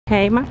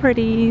Hey my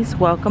pretties,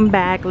 welcome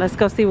back. Let's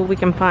go see what we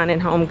can find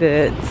in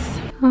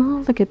Homegoods.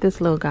 Oh, look at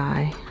this little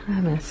guy. I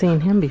haven't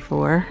seen him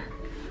before.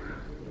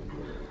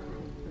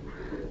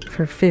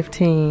 For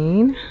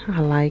 $15, I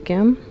like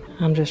him.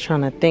 I'm just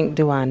trying to think,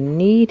 do I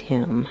need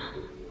him?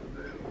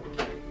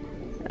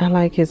 I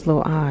like his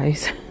little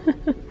eyes.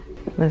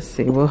 Let's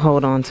see, we'll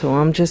hold on to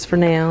him just for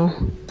now.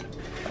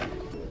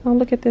 Oh,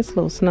 look at this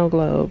little snow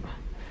globe.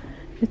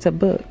 It's a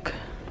book.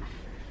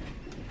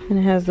 And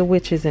it has the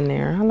witches in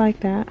there. I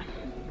like that.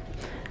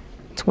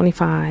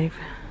 $25.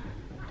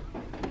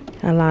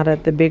 A lot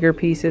of the bigger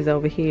pieces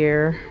over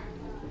here.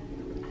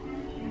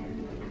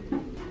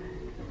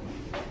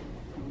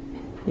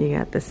 You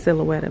got the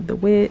silhouette of the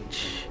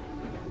witch.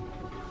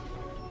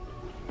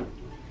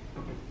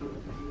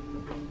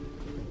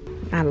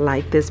 I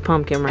like this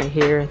pumpkin right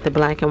here, the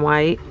black and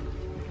white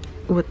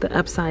with the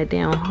upside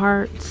down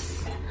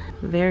hearts.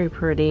 Very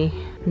pretty.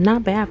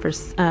 Not bad for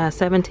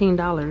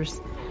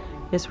 $17.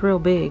 It's real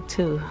big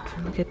too.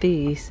 Look at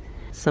these.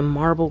 Some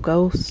marble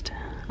ghost.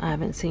 I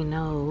haven't seen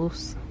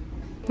those.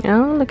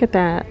 Oh, look at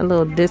that. A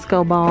little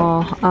disco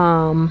ball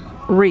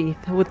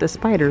wreath with the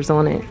spiders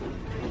on it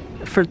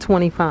for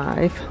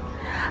 $25.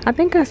 I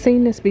think I've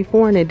seen this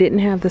before and it didn't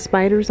have the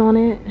spiders on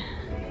it.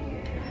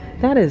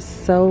 That is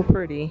so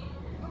pretty.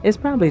 It's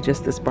probably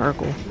just the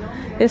sparkle.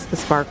 It's the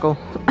sparkle.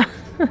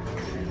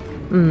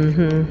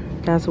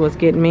 That's what's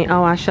getting me.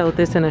 Oh, I showed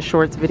this in a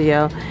shorts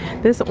video.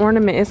 This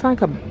ornament, it's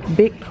like a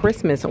big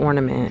Christmas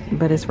ornament,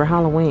 but it's for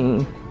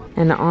Halloween.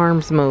 And the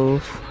arms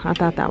move. I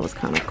thought that was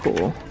kind of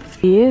cool.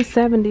 It is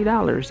 $70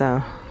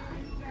 though.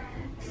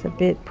 It's a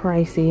bit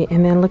pricey.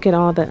 And then look at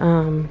all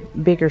the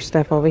bigger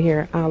stuff over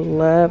here. I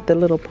love the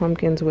little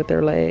pumpkins with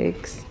their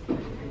legs.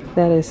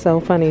 That is so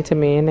funny to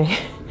me. And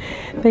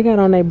they got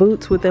on their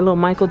boots with their little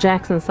Michael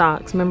Jackson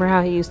socks. Remember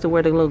how he used to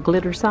wear the little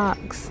glitter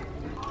socks?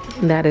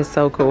 That is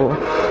so cool.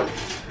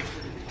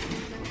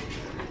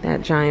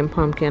 That giant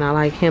pumpkin, I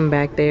like him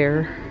back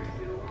there.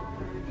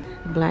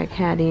 Black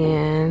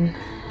Hattie.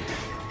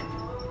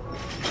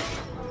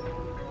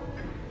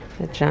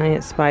 The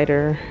giant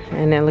spider.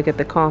 And then look at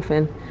the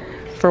coffin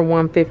for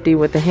 $150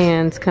 with the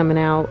hands coming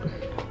out.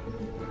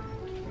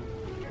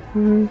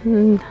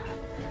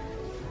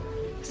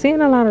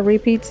 Seeing a lot of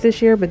repeats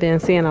this year, but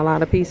then seeing a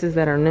lot of pieces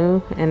that are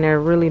new and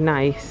they're really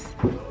nice.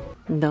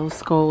 Those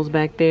skulls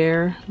back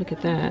there, look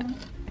at that,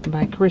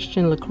 by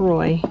Christian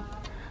LaCroix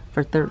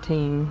for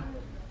 $13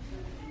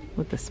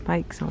 with the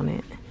spikes on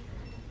it.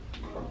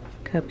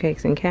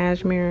 Cupcakes and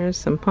cashmeres,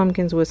 some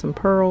pumpkins with some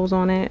pearls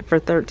on it for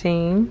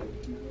 $13.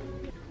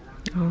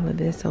 All of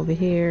this over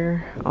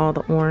here, all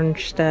the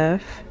orange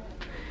stuff.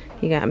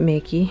 You got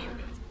Mickey.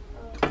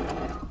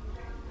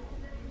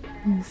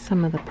 And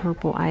some of the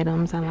purple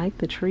items. I like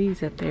the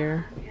trees up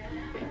there.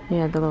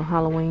 Yeah, the little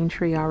Halloween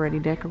tree already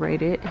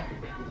decorated.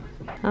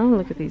 Oh,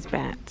 look at these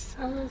bats.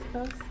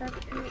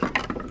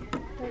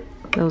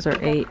 Those are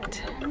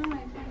 $8.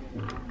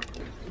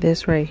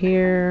 This right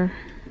here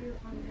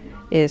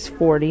is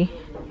 $40.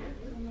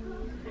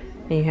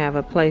 And you have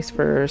a place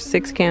for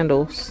 6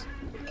 candles.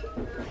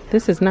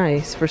 This is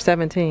nice for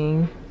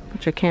 $17.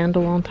 Put your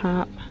candle on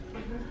top.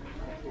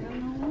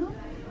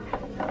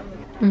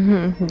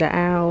 The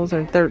owls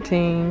are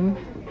 $13.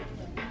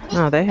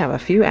 Oh, they have a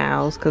few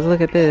owls because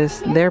look at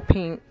this. They're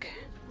pink.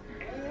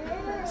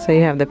 So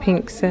you have the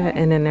pink set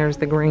and then there's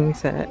the green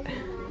set.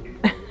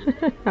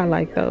 I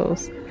like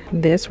those.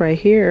 This right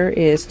here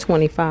is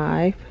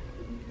 $25.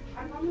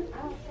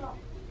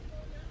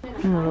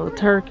 A little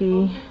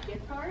turkey.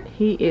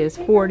 He is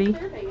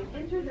 $40.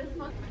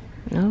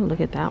 Oh,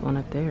 look at that one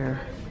up there.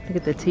 Look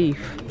at the teeth.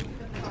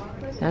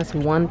 That's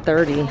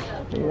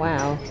 $130.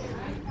 Wow.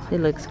 It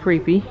looks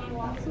creepy.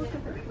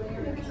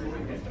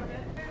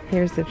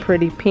 Here's the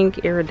pretty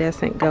pink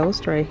iridescent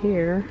ghost right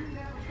here.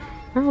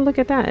 Oh, look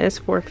at that. It's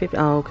 $4.50.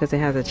 Oh, because it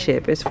has a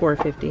chip. It's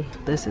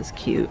 $4.50. This is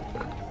cute.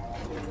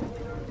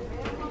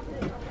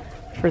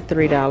 For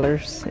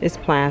 $3. It's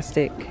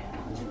plastic.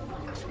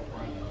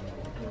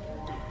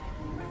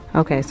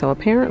 Okay, so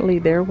apparently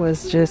there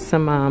was just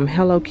some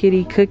Hello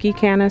Kitty cookie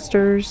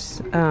canisters,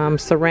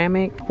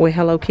 ceramic, with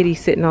Hello Kitty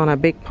sitting on a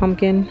big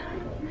pumpkin.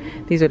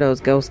 These are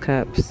those ghost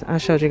cups. I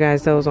showed you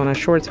guys those on a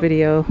shorts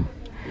video.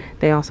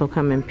 They also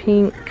come in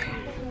pink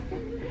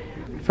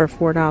for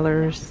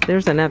 $4.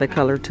 There's another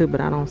color too,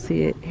 but I don't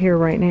see it here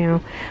right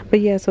now. But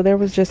yeah, so there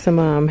was just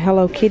some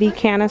Hello Kitty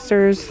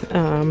canisters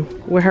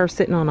with her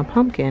sitting on a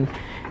pumpkin.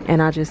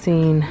 And I just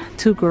seen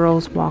 2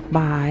 girls walk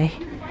by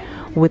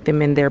with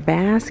them in their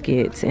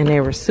baskets and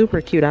they were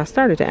super cute. I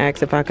started to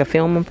ask if I could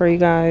film them for you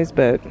guys,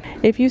 but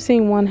if you've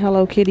seen one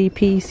Hello Kitty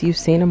piece, you've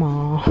seen them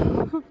all.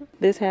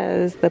 This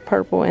has the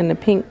purple and the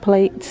pink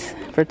plates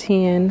for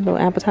 $10. Little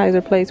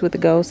appetizer plates with the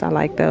ghosts. I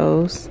like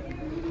those.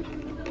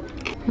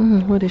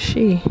 What is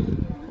she?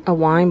 A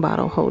wine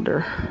bottle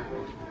holder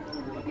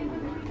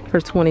for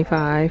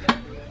 $25.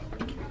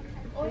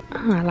 Oh,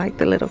 I like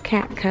the little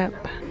cat cup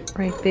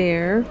right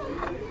there.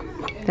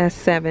 That's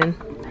 $7.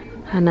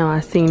 I know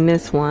I've seen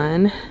this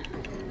one.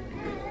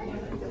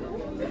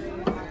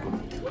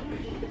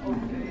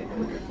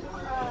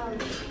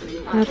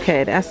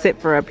 Okay, that's it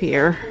for up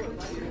here.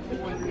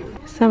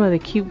 Some of the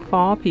cute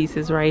fall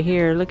pieces right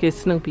here. Look at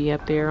Snoopy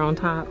up there on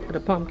top of the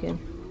pumpkin.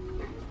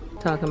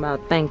 Talking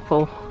about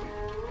thankful.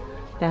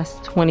 That's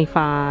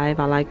 $25.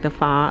 I like the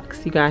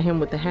fox. You got him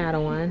with the hat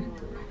on.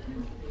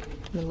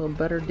 The little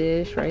butter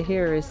dish right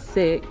here is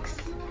 $6.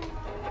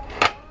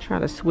 Try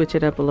to switch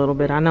it up a little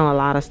bit. I know a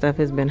lot of stuff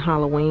has been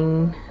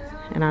Halloween,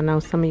 and I know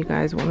some of you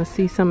guys want to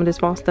see some of this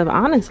fall stuff.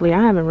 Honestly,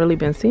 I haven't really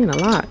been seeing a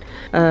lot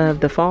of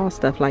the fall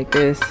stuff like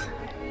this.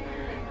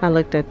 I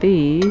looked at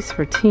these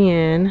for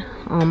 10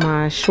 on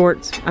my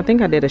shorts. I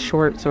think I did a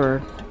shorts,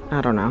 or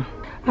I don't know.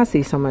 I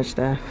see so much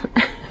stuff.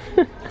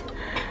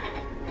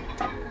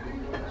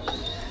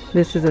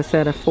 This is a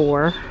set of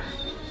 4.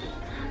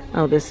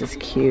 Oh, this is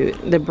cute.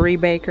 The Brie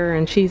Baker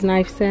and cheese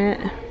knife set.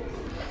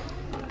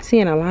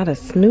 Seeing a lot of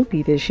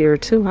Snoopy this year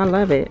too. I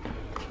love it.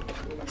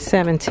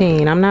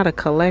 17. I'm not a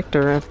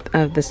collector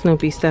of the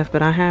Snoopy stuff,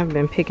 but I have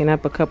been picking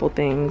up a couple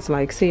things.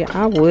 Like, see,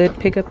 I would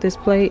pick up this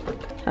plate.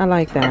 I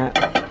like that.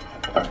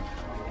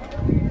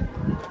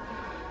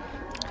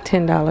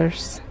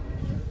 $10.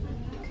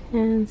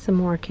 And some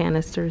more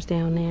canisters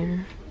down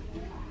there.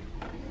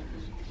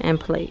 And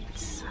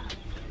plates.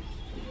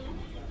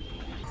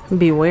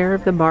 Beware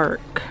of the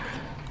bark.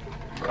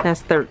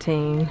 That's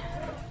 13.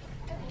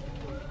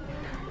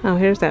 Oh,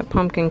 here's that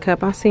pumpkin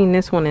cup. I seen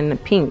this one in the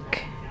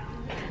pink.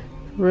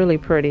 Really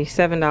pretty.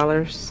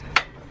 $7.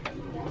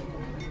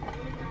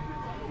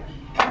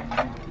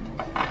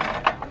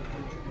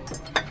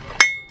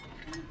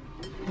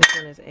 This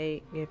one is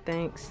 8. Give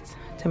thanks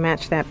to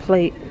match that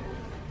plate.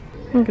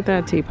 Look at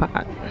that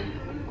teapot.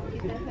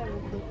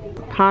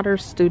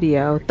 Potter's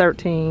Studio,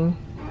 13.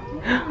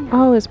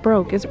 Oh, it's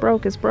broke. It's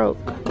broke. It's broke.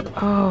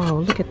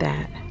 Oh, look at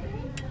that.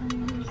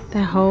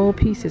 That whole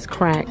piece is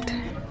cracked.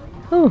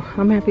 Oh,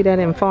 I'm happy that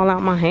didn't fall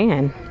out my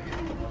hand.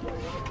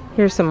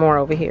 Here's some more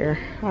over here.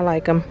 I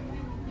like them.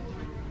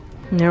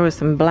 And there was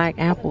some black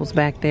apples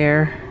back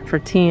there for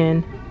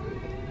 10.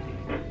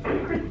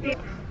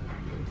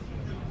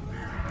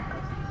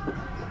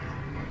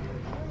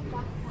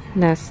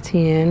 That's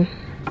 10.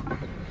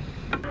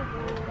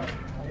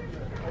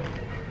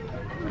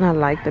 I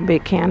like the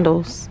big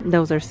candles.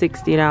 Those are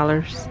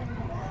 $60.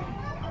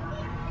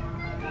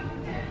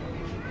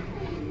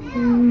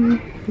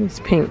 These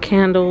pink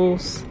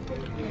candles.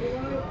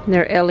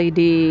 They're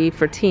LED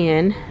for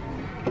 10.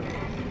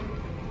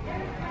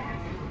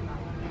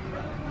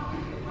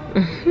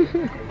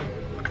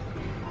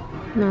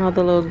 Now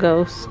the little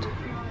ghost.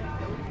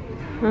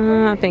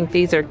 I think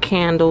these are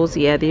candles.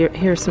 Yeah,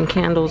 here's some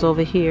candles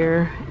over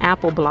here.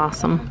 Apple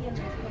Blossom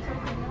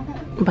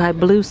by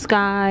Blue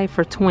Sky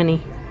for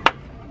 20.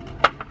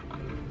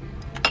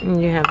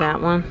 And you have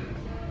that one.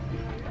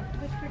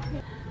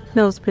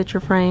 Those picture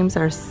frames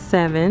are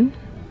 7.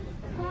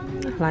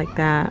 I like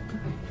that.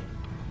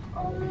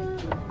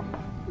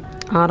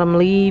 Autumn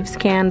Leaves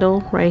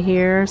candle right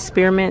here.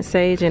 Spearmint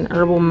Sage and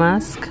Herbal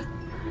Musk.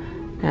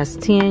 That's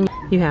 10.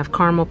 You have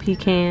Caramel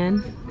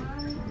Pecan.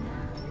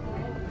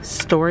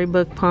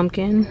 Storybook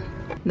Pumpkin.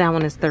 That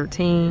one is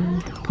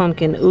 13.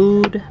 Pumpkin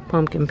Oud.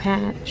 Pumpkin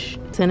Patch.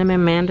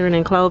 Cinnamon, Mandarin,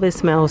 and Clove. It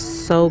smells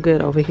so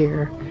good over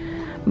here.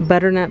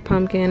 Butternut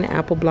Pumpkin,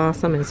 Apple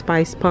Blossom, and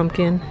Spiced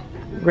Pumpkin.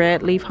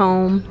 Red Leaf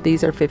Home.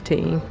 These are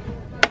 15.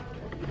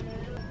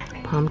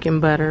 Pumpkin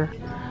Butter.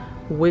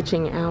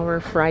 Witching Hour,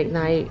 Fright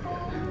Night.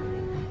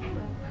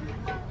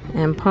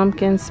 And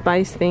Pumpkin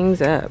Spice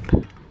Things Up.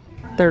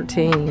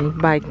 13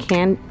 by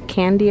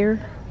Candor.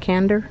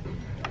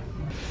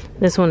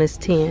 This one is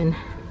 10.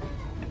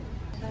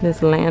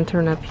 This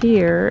lantern up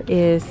here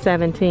is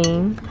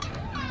 17.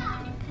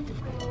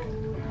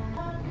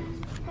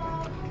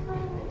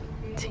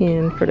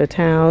 10 for the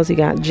towels. You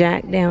got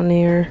Jack down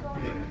there.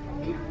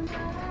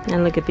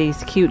 And look at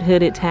these cute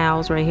hooded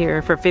towels right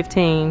here for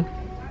 15.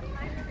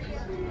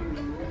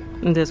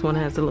 And this one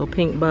has a little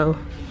pink bow.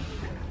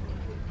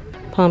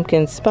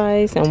 Pumpkin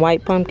Spice and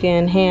White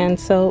Pumpkin hand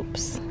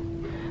soaps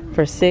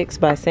for 6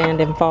 by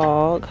Sand and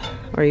Fog.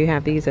 Or you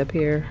have these up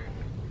here.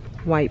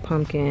 White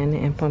Pumpkin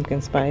and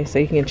Pumpkin Spice. So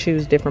you can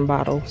choose different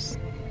bottles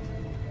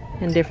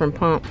and different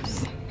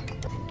pumps.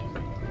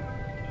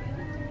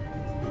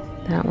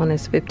 That one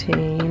is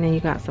 15. And you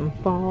got some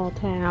fall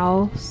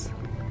towels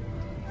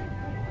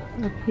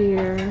up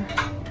here.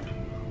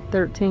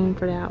 13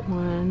 for that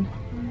one.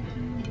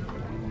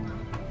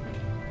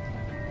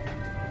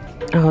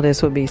 Oh,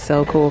 this would be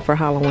so cool for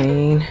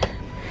Halloween.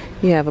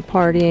 You have a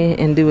party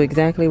and do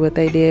exactly what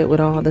they did with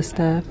all the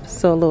stuff.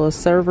 So a little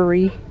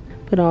servery.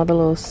 Put all the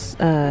little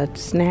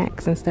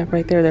snacks and stuff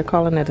right there. They're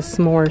calling it a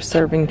s'more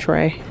serving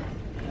tray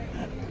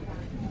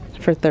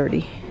for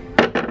 30.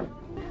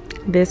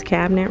 This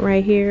cabinet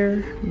right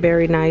here,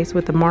 very nice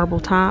with the marble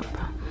top.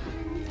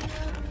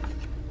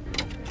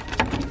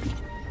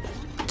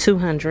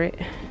 200.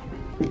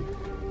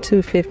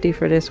 250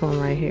 for this one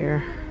right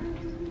here.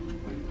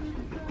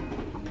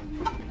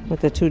 With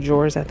the 2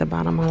 drawers at the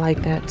bottom. I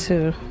like that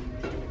too.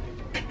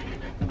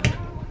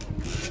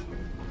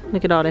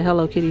 Look at all the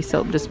Hello Kitty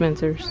soap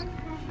dispensers.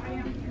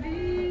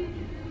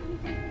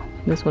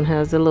 This one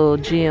has the little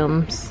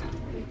gems.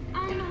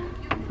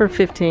 for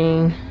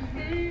 15.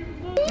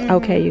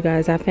 Okay, you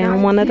guys, I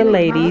found one of the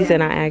ladies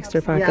and I asked her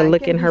if I could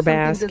look in her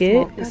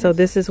basket. So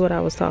this is what I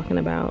was talking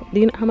about. Do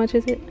you know how much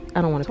is it?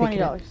 I don't want to pick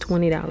it up.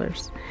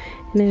 $20.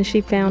 And then she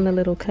found a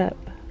little cup.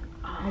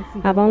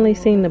 I've only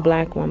seen the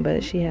black one,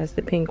 but she has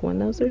the pink one.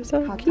 Those are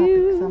so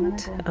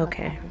cute.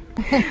 Okay.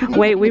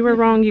 Wait, we were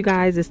wrong, you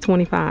guys. It's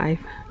 25.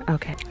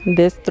 Okay.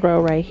 This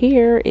throw right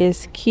here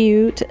is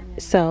cute.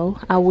 So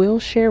I will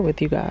share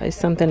with you guys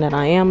something that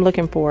I am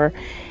looking for.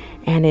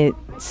 And it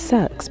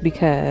sucks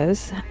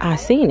because I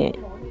seen it,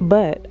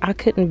 but I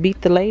couldn't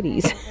beat the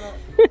ladies.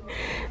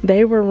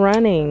 They were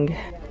running.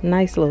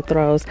 Nice little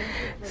throws.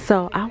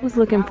 So I was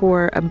looking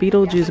for a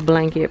Beetlejuice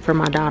blanket for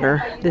my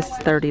daughter. This is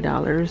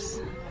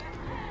 $30.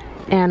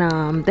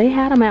 And they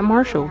had them at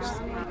Marshall's.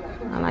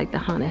 I like the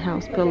haunted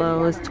house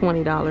pillow. It's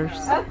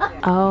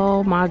 $20.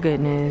 Oh my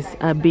goodness.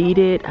 A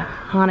beaded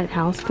haunted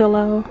house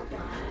pillow.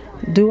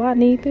 Do I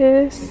need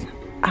this?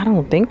 I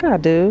don't think I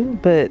do.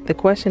 But the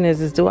question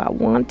is do I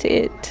want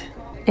it?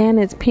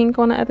 And it's pink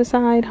on the other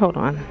side. Hold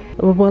on.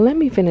 Well, let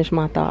me finish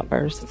my thought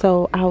first.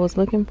 So I was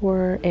looking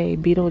for a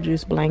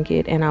Beetlejuice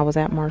blanket and I was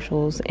at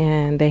Marshall's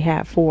and they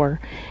had 4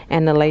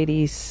 and the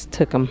ladies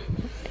took them.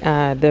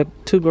 The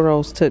 2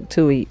 girls took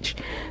 2 each.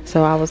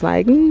 So I was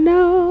like,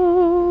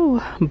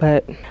 no,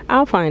 but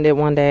I'll find it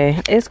one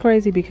day. It's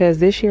crazy because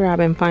this year I've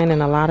been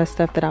finding a lot of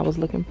stuff that I was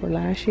looking for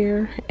last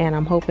year and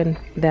I'm hoping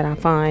that I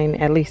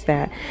find at least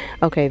that.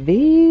 Okay,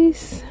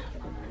 these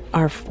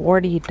are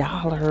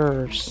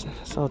 $40,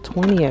 so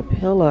 20 a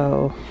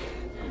pillow,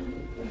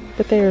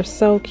 but they are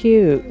so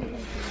cute.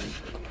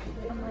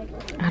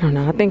 I don't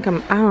know. I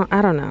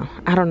don't know.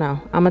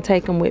 I'm gonna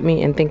take them with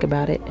me and think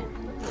about it.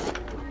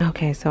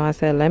 Okay, so I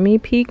said let me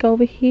peek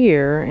over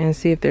here and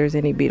see if there's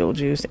any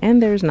Beetlejuice,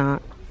 and there's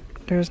not.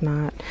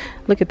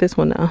 Look at this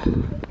one though.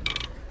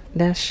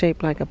 That's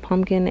shaped like a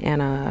pumpkin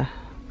and a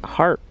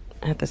heart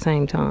at the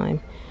same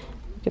time.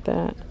 Look at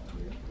that.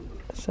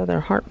 So they're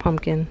heart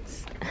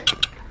pumpkins.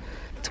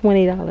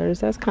 $20.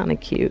 That's kind of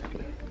cute.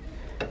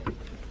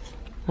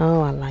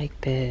 Oh, I like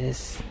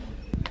this.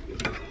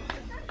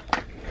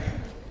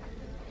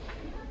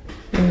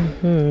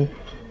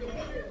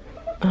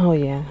 Oh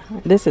yeah,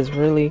 this is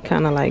really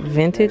kind of like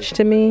vintage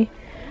to me,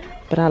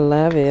 but I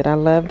love it. I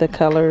love the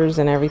colors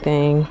and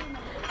everything.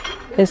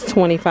 It's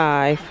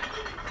 $25.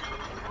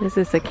 Is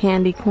this a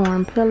candy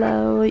corn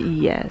pillow?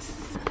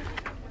 Yes,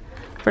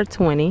 for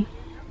 $20.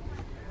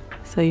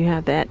 So you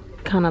have that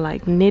kind of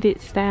like knitted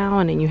style,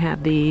 and then you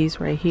have these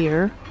right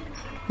here,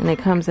 and it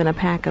comes in a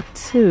pack of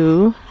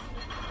 2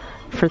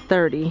 for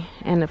 $30.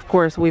 And of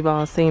course we've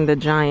all seen the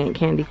giant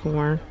candy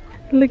corn.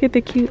 Look at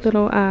the cute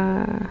little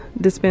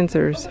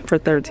dispensers for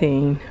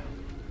 $13.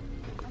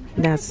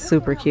 That's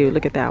super cute.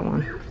 Look at that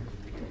one.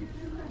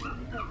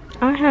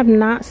 I have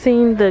not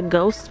seen the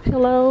ghost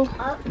pillow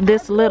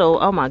this little.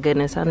 Oh my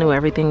goodness, I knew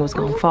everything was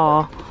gonna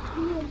fall.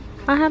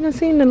 I haven't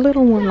seen the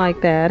little one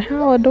like that.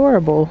 How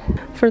adorable.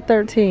 For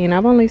 $13.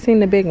 I've only seen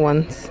the big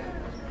ones.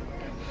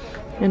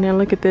 And then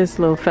look at this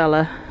little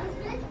fella.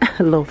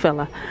 Little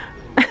fella.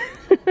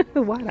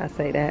 Why did I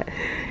say that?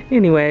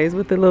 Anyways,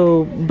 with the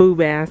little boo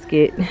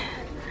basket.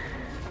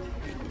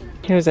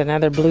 Here's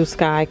another blue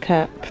sky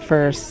cup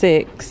for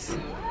 $6.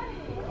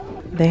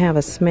 They have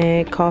a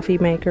Smeg coffee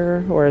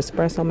maker or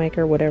espresso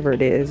maker, whatever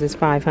it is. It's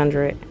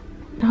 $500.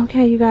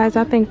 Okay, you guys,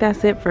 I think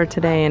that's it for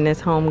today in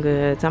this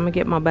Homegoods. I'm gonna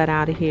get my butt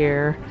out of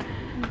here.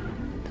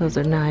 Those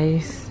are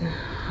nice.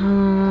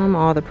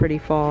 All the pretty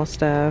fall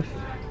stuff.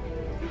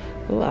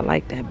 Oh, I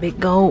like that big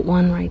gold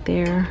one right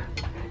there.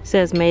 It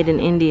says made in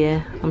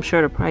India. I'm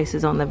sure the price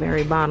is on the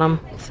very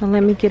bottom. So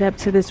let me get up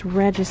to this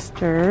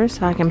register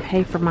so I can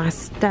pay for my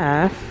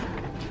stuff,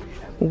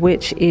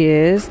 which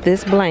is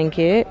this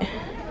blanket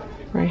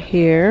right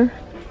here,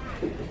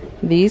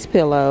 these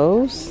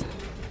pillows,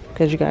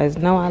 because you guys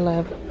know I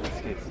love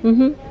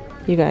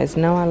you guys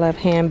know I love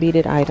hand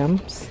beaded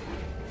items.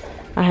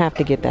 I have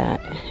to get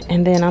that.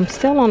 And then I'm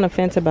still on the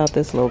fence about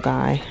this little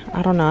guy.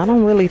 I don't know. I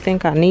don't really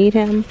think I need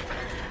him.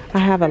 I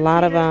have a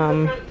lot of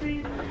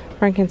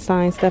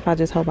Frankenstein stuff. I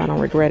just hope I don't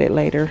regret it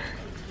later.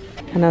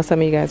 I know some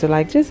of you guys are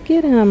like, just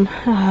get him.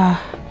 I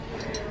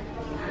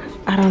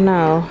don't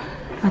know.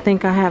 I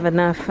think I have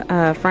enough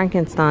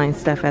Frankenstein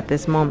stuff at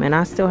this moment.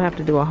 I still have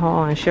to do a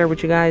haul and share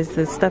with you guys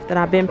the stuff that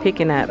I've been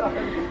picking up.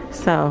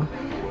 So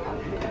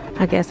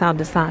I guess I'll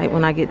decide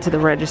when I get to the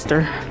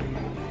register.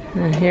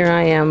 And here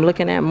I am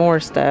looking at more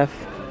stuff.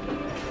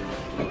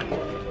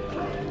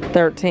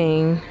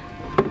 $13.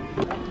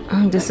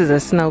 Oh, this is a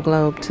snow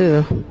globe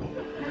too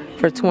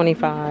for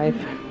 $25.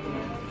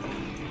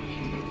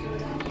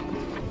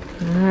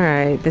 All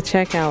right, the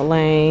checkout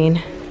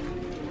lane.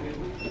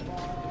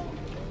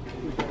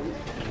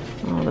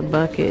 All the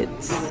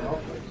buckets.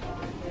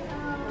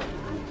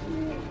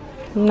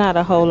 Not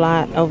a whole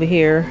lot over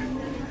here.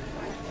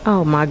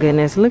 Oh my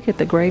goodness, look at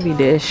the gravy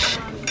dish.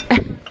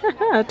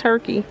 A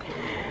turkey.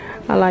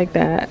 I like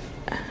that.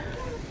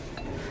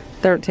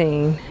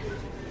 $13.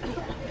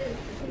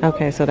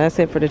 Okay, so that's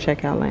it for the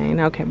checkout lane.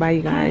 Okay, bye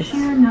you guys.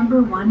 Cashier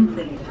number 1,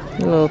 please.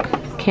 A little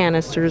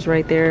canisters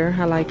right there.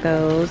 I like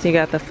those. You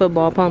got the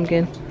football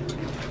pumpkin.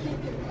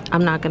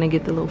 I'm not gonna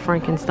get the little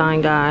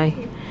Frankenstein guy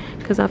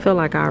because I feel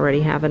like I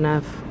already have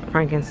enough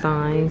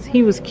Frankensteins.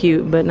 He was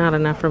cute, but not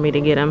enough for me to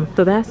get him.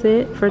 So that's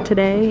it for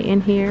today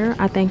in here.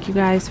 I thank you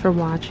guys for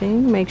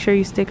watching. Make sure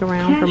you stick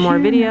around for more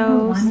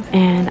videos,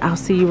 and I'll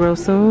see you real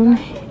soon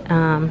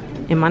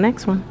in my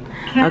next one.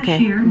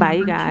 Okay, bye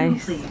you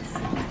guys.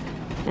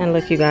 And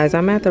look you guys,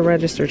 I'm at the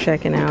register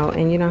checking out,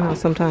 and you know how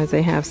sometimes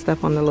they have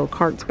stuff on the little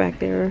carts back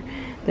there?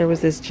 There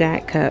was this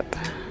Jack cup.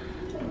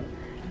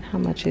 How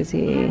much is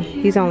he?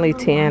 He's only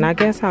 10. I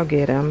guess I'll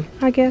get him.